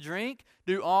eat or drink,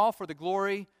 do all for the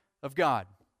glory of God.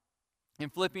 In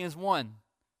Philippians 1,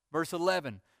 verse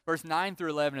 11, verse 9 through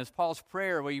 11 is Paul's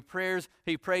prayer where he prays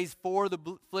for the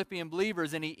Philippian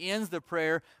believers, and he ends the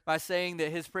prayer by saying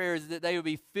that his prayer is that they would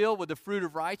be filled with the fruit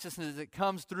of righteousness that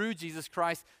comes through Jesus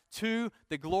Christ to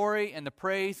the glory and the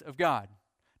praise of God.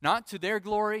 Not to their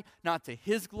glory, not to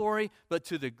his glory, but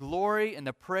to the glory and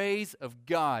the praise of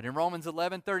God. In Romans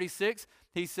 11:36,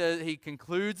 he says, he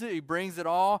concludes it, he brings it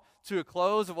all to a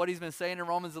close of what he's been saying in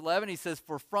Romans 11. He says,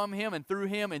 for from him and through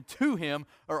him and to him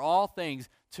are all things.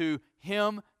 To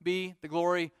him be the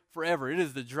glory forever. It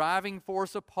is the driving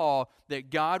force of Paul that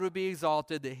God would be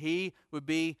exalted, that he would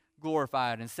be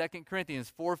glorified. In 2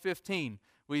 Corinthians 4:15,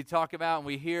 we talk about and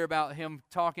we hear about him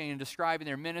talking and describing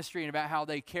their ministry and about how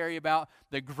they carry about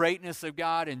the greatness of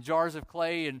God in jars of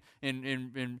clay and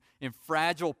in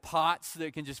fragile pots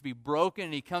that can just be broken.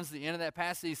 And he comes to the end of that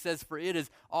passage, he says, for it is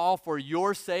all for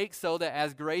your sake, so that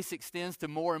as grace extends to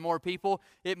more and more people,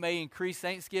 it may increase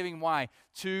thanksgiving. Why?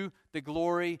 To the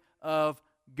glory of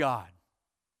God.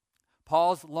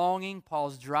 Paul's longing,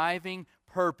 Paul's driving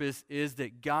purpose is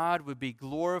that God would be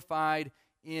glorified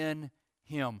in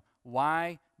him.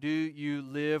 Why do you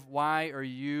live? Why are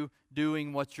you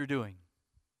doing what you're doing?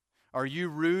 Are you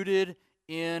rooted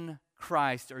in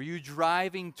Christ? Are you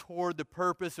driving toward the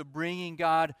purpose of bringing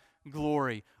God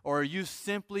glory? Or are you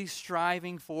simply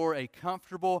striving for a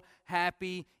comfortable,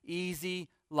 happy, easy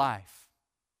life?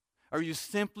 Are you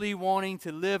simply wanting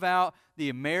to live out the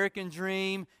American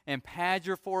dream and pad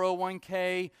your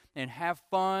 401k and have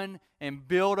fun and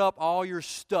build up all your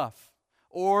stuff?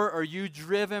 Or are you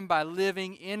driven by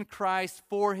living in Christ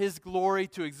for his glory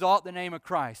to exalt the name of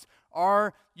Christ?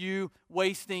 Are you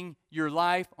wasting your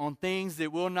life on things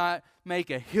that will not make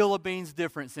a hill of beans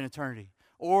difference in eternity?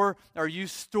 Or are you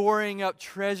storing up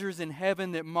treasures in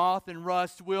heaven that moth and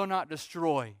rust will not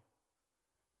destroy?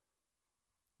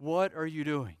 What are you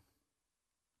doing?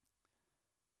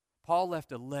 Paul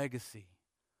left a legacy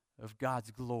of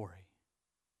God's glory.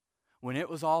 When it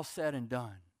was all said and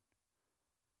done,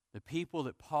 the people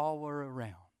that Paul were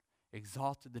around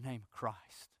exalted the name of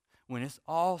Christ. When it's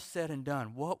all said and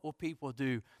done, what will people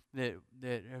do that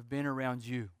have been around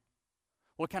you?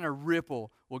 What kind of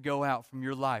ripple will go out from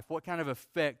your life? What kind of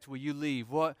effect will you leave?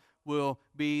 What will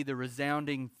be the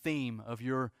resounding theme of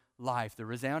your life? The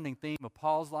resounding theme of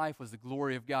Paul's life was the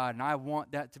glory of God, and I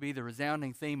want that to be the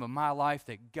resounding theme of my life,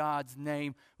 that God's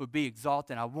name would be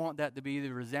exalted. I want that to be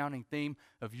the resounding theme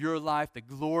of your life, the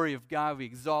glory of God would be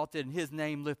exalted and his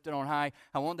name lifted on high.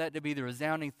 I want that to be the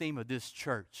resounding theme of this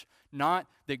church. Not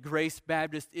that Grace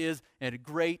Baptist is a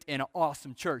great and an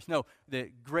awesome church. No,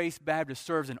 that Grace Baptist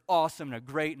serves an awesome and a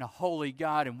great and a holy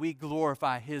God, and we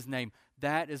glorify his name.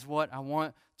 That is what I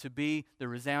want to be the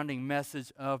resounding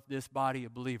message of this body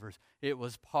of believers. It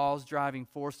was Paul's driving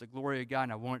force, the glory of God,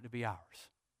 and I want it to be ours.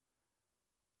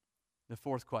 The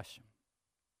fourth question.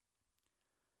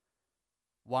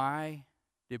 Why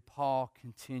did Paul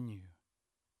continue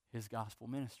his gospel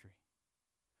ministry?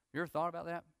 You ever thought about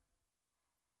that?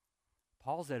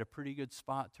 Paul's at a pretty good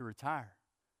spot to retire.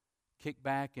 Kick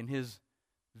back in his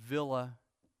villa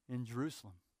in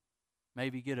Jerusalem.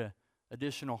 Maybe get an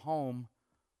additional home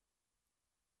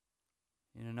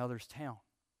in another's town.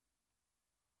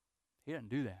 He doesn't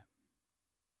do that.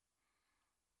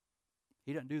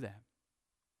 He doesn't do that.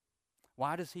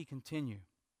 Why does he continue?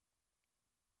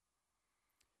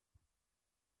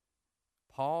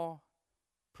 Paul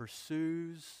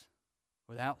pursues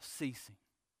without ceasing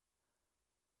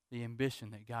the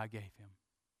ambition that God gave him.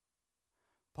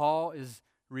 Paul is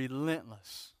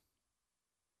relentless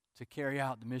to carry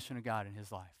out the mission of God in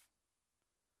his life.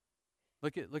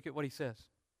 Look at what he says.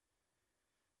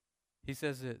 He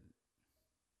says that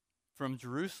from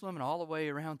Jerusalem and all the way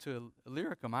around to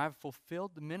Illyricum, I have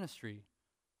fulfilled the ministry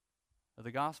of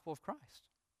the gospel of Christ.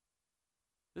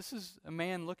 This is a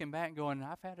man looking back and going,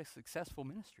 I've had a successful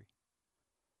ministry.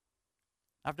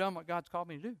 I've done what God's called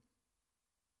me to do.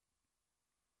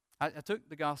 I took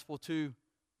the gospel to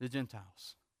the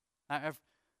Gentiles. I've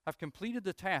completed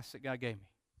the task that God gave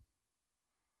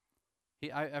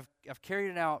me. I've carried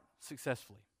it out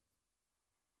successfully.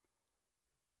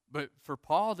 But for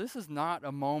Paul, this is not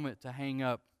a moment to hang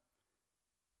up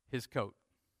his coat.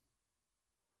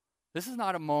 This is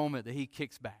not a moment that he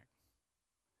kicks back.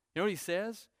 You know what he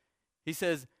says? He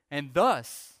says, and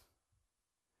thus,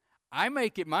 I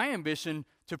make it my ambition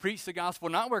to preach the gospel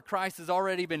not where Christ has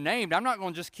already been named. I'm not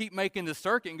going to just keep making the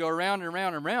circuit and go around and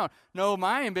around and around. No,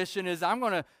 my ambition is I'm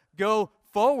going to go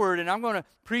forward and I'm going to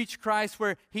preach Christ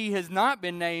where he has not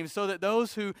been named, so that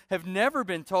those who have never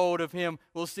been told of him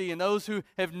will see, and those who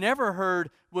have never heard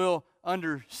will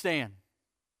understand.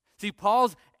 See,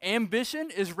 Paul's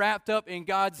ambition is wrapped up in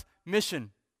God's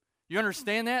mission. You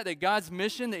understand that? That God's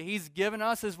mission that he's given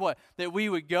us is what? That we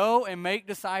would go and make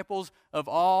disciples of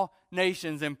all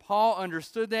nations. And Paul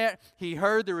understood that. He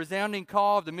heard the resounding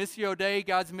call of the Missio Dei,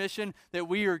 God's mission, that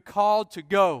we are called to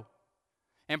go.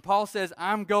 And Paul says,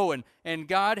 I'm going. And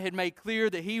God had made clear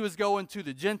that he was going to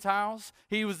the Gentiles.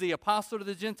 He was the apostle to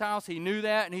the Gentiles. He knew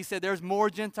that. And he said, there's more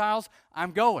Gentiles.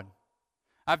 I'm going.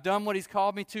 I've done what he's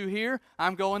called me to here.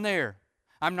 I'm going there.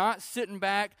 I'm not sitting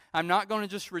back. I'm not going to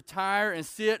just retire and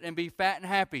sit and be fat and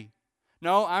happy.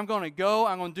 No, I'm going to go.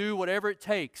 I'm going to do whatever it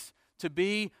takes to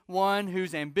be one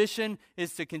whose ambition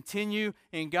is to continue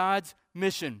in God's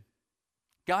mission.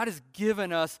 God has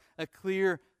given us a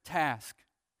clear task.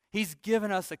 He's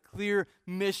given us a clear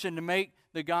mission to make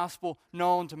the gospel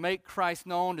known, to make Christ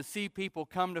known, to see people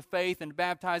come to faith and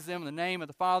baptize them in the name of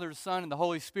the Father, the Son, and the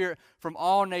Holy Spirit from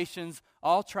all nations,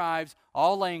 all tribes,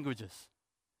 all languages.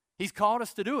 He's called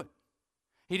us to do it.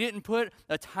 He didn't put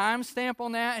a time stamp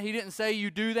on that. He didn't say you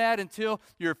do that until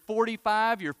you're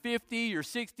 45, you're 50, you're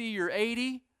 60, you're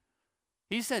 80.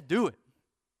 He said do it.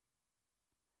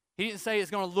 He didn't say it's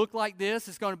going to look like this,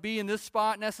 it's going to be in this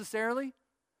spot necessarily.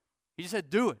 He just said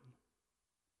do it.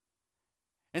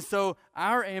 And so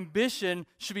our ambition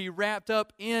should be wrapped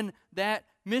up in that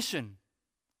mission.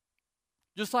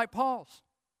 Just like Paul's.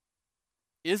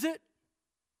 Is it?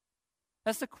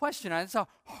 That's the question. It's a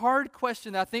hard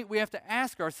question that I think we have to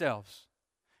ask ourselves.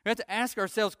 We have to ask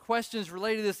ourselves questions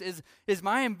related to this. Is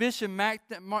my ambition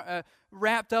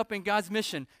wrapped up in God's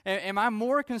mission? Am I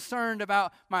more concerned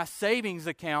about my savings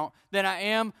account than I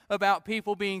am about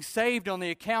people being saved on the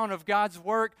account of God's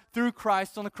work through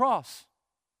Christ on the cross?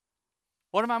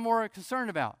 What am I more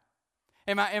concerned about?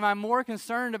 Am I more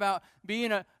concerned about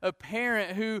being a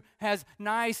parent who has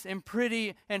nice and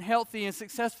pretty and healthy and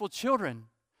successful children?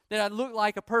 That I look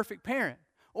like a perfect parent?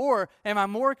 Or am I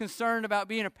more concerned about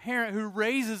being a parent who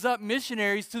raises up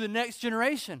missionaries to the next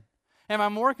generation? Am I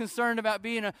more concerned about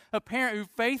being a parent who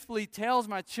faithfully tells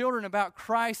my children about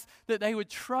Christ, that they would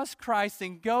trust Christ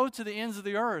and go to the ends of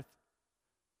the earth?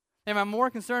 Am I more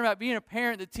concerned about being a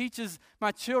parent that teaches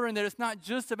my children that it's not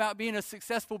just about being a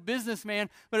successful businessman,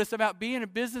 but it's about being a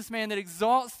businessman that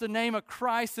exalts the name of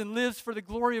Christ and lives for the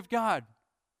glory of God?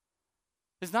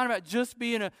 It's not about just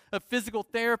being a physical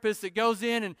therapist that goes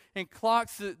in and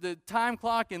clocks the time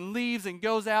clock and leaves and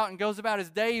goes out and goes about his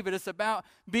day, but it's about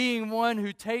being one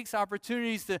who takes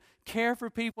opportunities to care for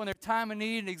people in their time of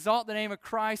need and exalt the name of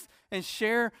Christ and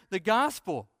share the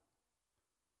gospel.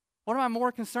 What am I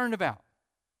more concerned about?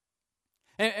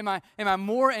 Am I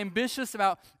more ambitious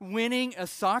about winning a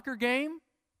soccer game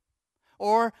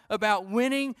or about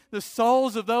winning the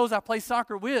souls of those I play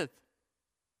soccer with?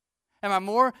 Am I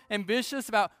more ambitious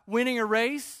about winning a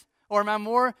race, or am I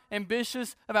more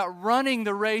ambitious about running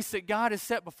the race that God has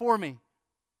set before me?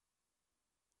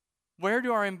 Where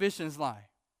do our ambitions lie?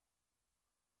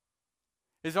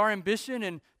 Is our ambition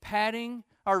in padding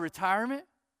our retirement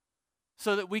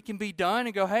so that we can be done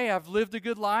and go, hey, I've lived a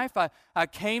good life, I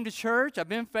came to church, I've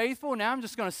been faithful, now I'm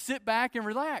just going to sit back and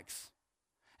relax?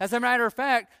 As a matter of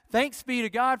fact, thanks be to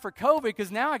God for COVID,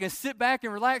 because now I can sit back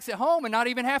and relax at home and not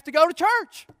even have to go to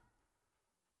church.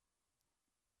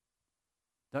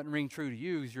 Doesn't ring true to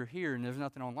you because you're here and there's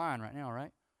nothing online right now,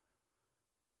 right?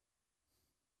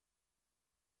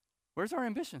 Where's our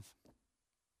ambitions?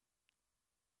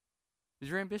 Is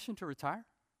your ambition to retire?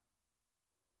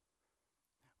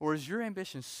 Or is your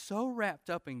ambition so wrapped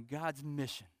up in God's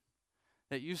mission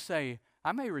that you say,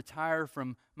 I may retire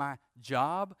from my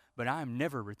job, but I am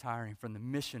never retiring from the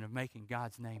mission of making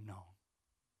God's name known?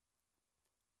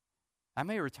 I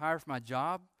may retire from my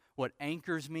job, what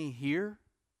anchors me here.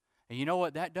 And you know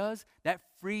what that does? That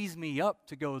frees me up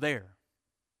to go there.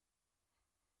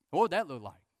 What would that look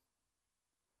like?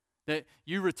 That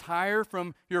you retire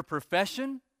from your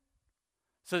profession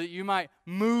so that you might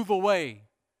move away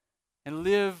and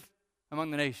live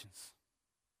among the nations?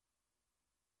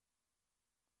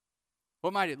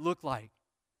 What might it look like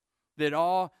that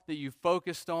all that you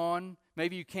focused on,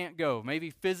 maybe you can't go, maybe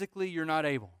physically you're not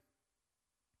able.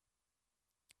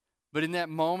 But in that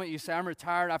moment you say, I'm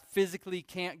retired, I physically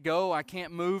can't go, I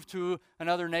can't move to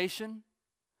another nation,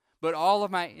 but all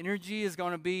of my energy is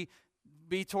going to be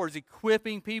towards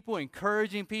equipping people,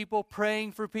 encouraging people,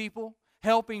 praying for people,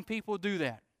 helping people do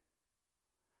that.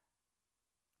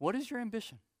 What is your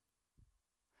ambition?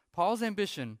 Paul's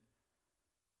ambition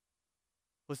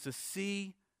was to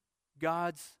see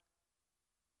God's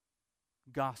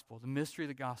gospel, the mystery of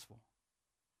the gospel,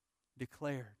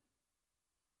 declared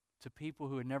to people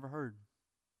who had never heard.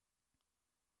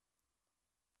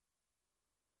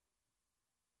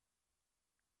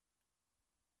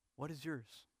 What is yours?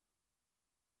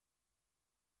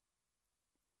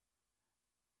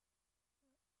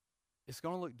 It's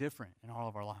going to look different in all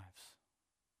of our lives.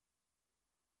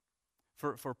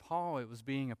 For Paul, it was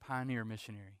being a pioneer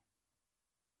missionary.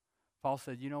 Paul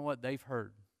said, you know what? They've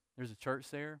heard. There's a church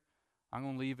there. I'm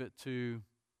going to leave it to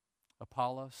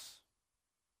Apollos,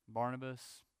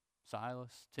 Barnabas,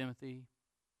 Silas, Timothy,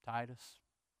 Titus.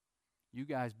 You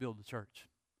guys build the church.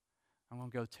 I'm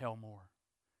going to go tell more.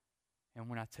 And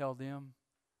when I tell them,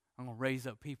 I'm going to raise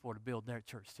up people to build their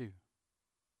church too.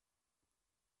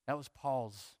 That was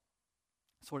Paul's.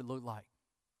 That's what it looked like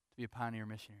to be a pioneer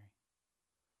missionary.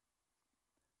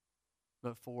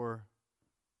 But for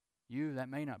you, that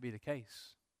may not be the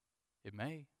case. It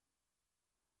may.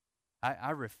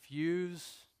 I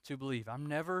refuse to believe. I'm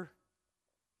never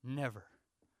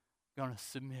going to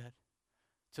submit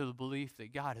to the belief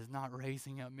that God is not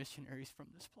raising up missionaries from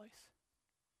this place.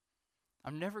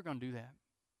 I'm never going to do that.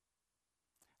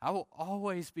 I will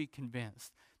always be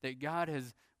convinced that God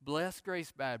has blessed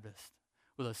Grace Baptist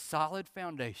with a solid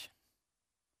foundation,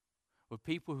 with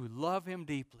people who love Him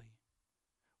deeply,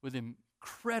 with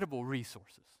incredible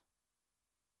resources.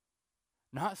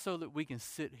 Not so that we can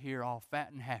sit here all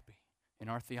fat and happy in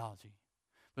our theology,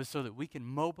 but so that we can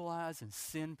mobilize and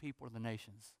send people to the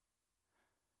nations.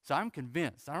 So I'm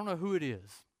convinced, I don't know who it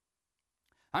is,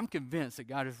 I'm convinced that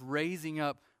God is raising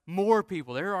up more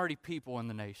people. There are already people in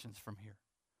the nations from here.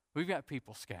 We've got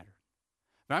people scattered.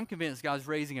 But I'm convinced God's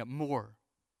raising up more.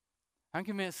 I'm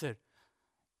convinced that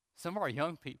some of our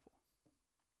young people,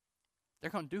 they're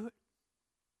going to do it.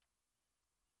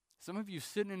 Some of you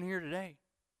sitting in here today,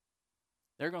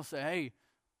 they're going to say, hey,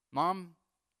 Mom,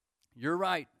 you're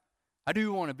right. I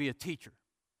do want to be a teacher.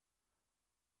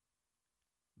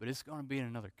 But it's going to be in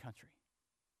another country.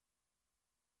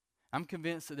 I'm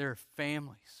convinced that there are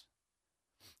families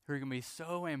who are going to be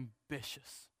so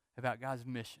ambitious about God's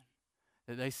mission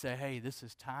that they say, hey, this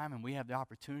is time and we have the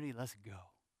opportunity, let's go.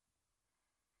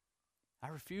 I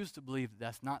refuse to believe that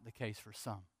that's not the case for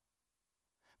some.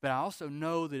 But I also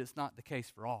know that it's not the case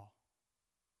for all.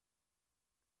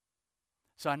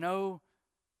 So I know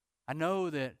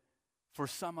that for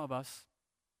some of us,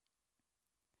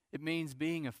 it means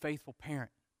being a faithful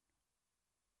parent.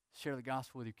 Share the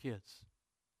gospel with your kids.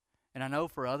 And I know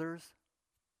for others,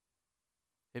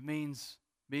 it means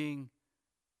being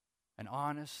an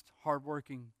honest,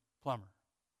 hardworking plumber.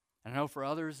 And I know for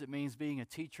others, it means being a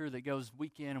teacher that goes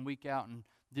week in and week out and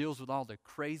deals with all the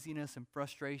craziness and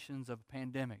frustrations of a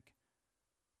pandemic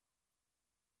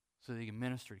so that you can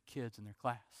minister to kids in their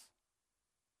class.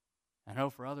 I know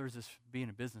for others, it's being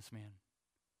a businessman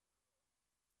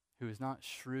who is not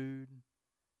shrewd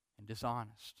and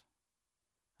dishonest.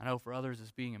 I know for others,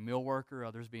 it's being a mill worker,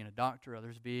 others being a doctor,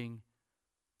 others being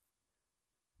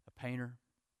a painter.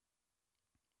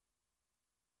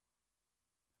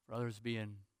 For others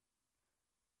being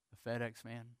a FedEx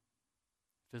man,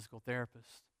 physical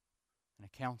therapist, an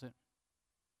accountant.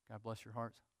 God bless your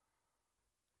hearts.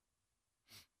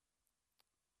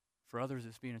 For others,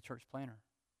 it's being a church planner.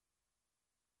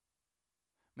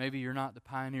 Maybe you're not the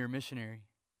pioneer missionary,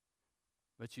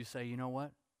 but you say, you know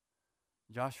what?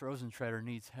 Josh Rosentreader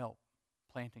needs help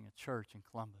planting a church in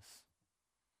Columbus.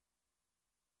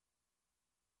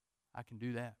 I can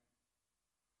do that.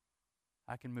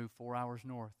 I can move 4 hours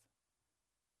north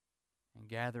and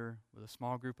gather with a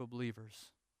small group of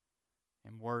believers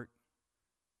and work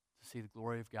to see the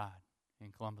glory of God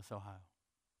in Columbus, Ohio.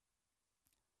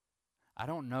 I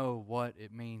don't know what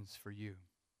it means for you.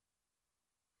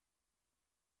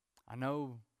 I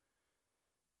know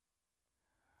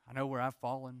where I've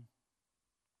fallen.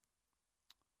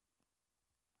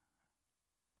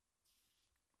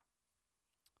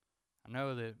 I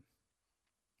know that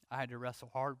I had to wrestle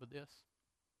hard with this.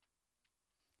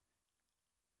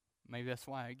 Maybe that's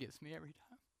why it gets me every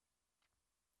time.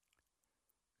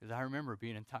 Because I remember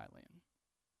being in Thailand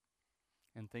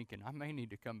and thinking, I may need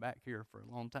to come back here for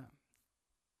a long time.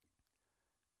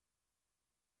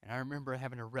 And I remember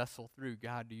having to wrestle through,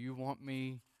 God, do you want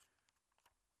me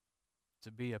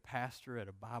to be a pastor at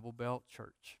a Bible Belt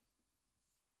church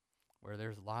where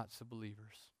there's lots of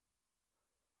believers?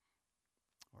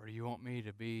 Or do you want me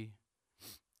to be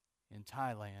in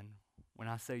Thailand when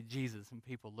I say Jesus and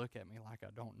people look at me like I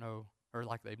don't know or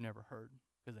like they've never heard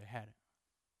because they hadn't?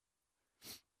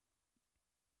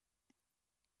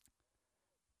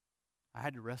 I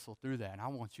had to wrestle through that, and I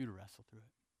want you to wrestle through it.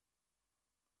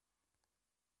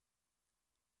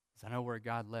 Because I know where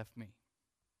God left me.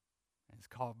 And He's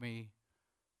called me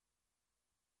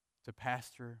to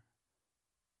pastor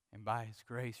and by His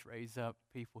grace raise up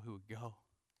people who would go.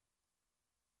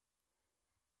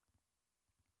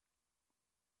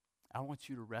 I want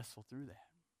you to wrestle through that.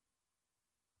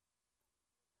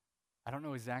 I don't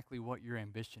know exactly what your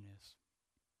ambition is.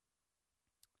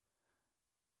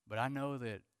 But I know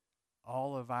that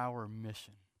all of our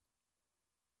mission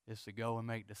is to go and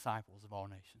make disciples of all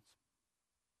nations.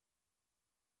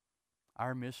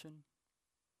 Our mission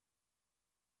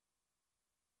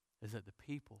is that the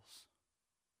peoples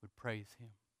would praise Him.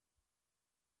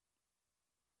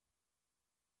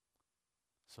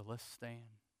 So let's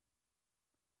stand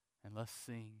and let's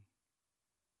sing,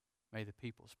 may the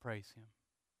peoples praise Him.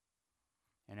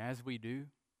 And as we do,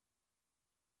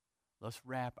 let's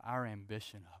wrap our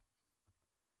ambition up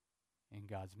in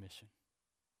God's mission.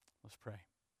 Let's pray.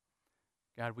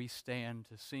 God, we stand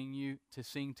to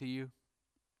sing to you.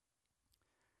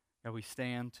 God, we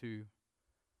stand to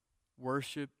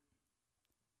worship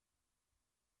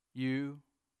you,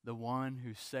 the one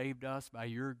who saved us by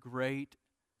your great,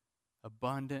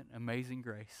 abundant, amazing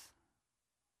grace.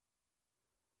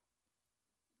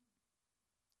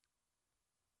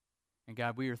 And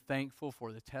God, we are thankful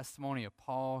for the testimony of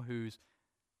Paul, whose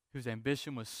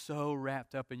ambition was so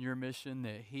wrapped up in your mission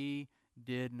that he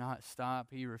did not stop.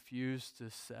 He refused to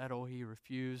settle. He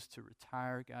refused to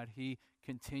retire. God, he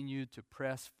continued to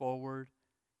press forward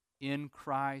in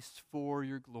Christ for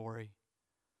your glory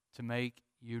to make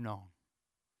you known.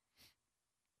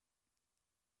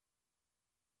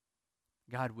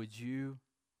 God, would you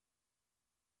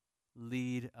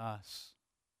lead us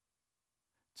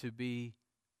to be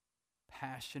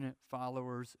passionate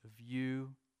followers of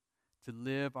you, to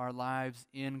live our lives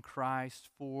in Christ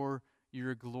for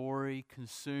your glory,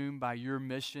 consumed by your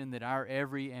mission, that our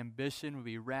every ambition would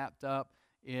be wrapped up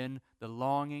in the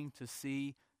longing to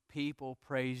see people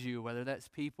praise you, whether that's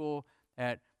people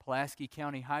at Pulaski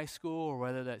County High School, or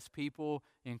whether that's people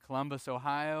in Columbus,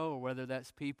 Ohio, or whether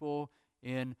that's people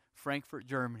in Frankfurt,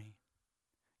 Germany.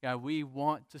 God, we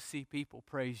want to see people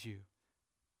praise you.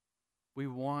 We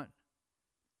want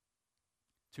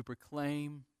to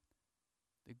proclaim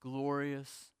the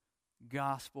glorious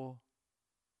gospel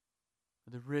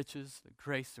of the riches, the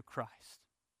grace of Christ.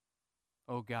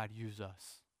 Oh God, use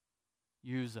us.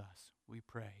 Use us, we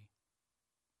pray.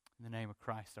 In the name of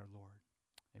Christ our Lord.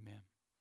 Amen.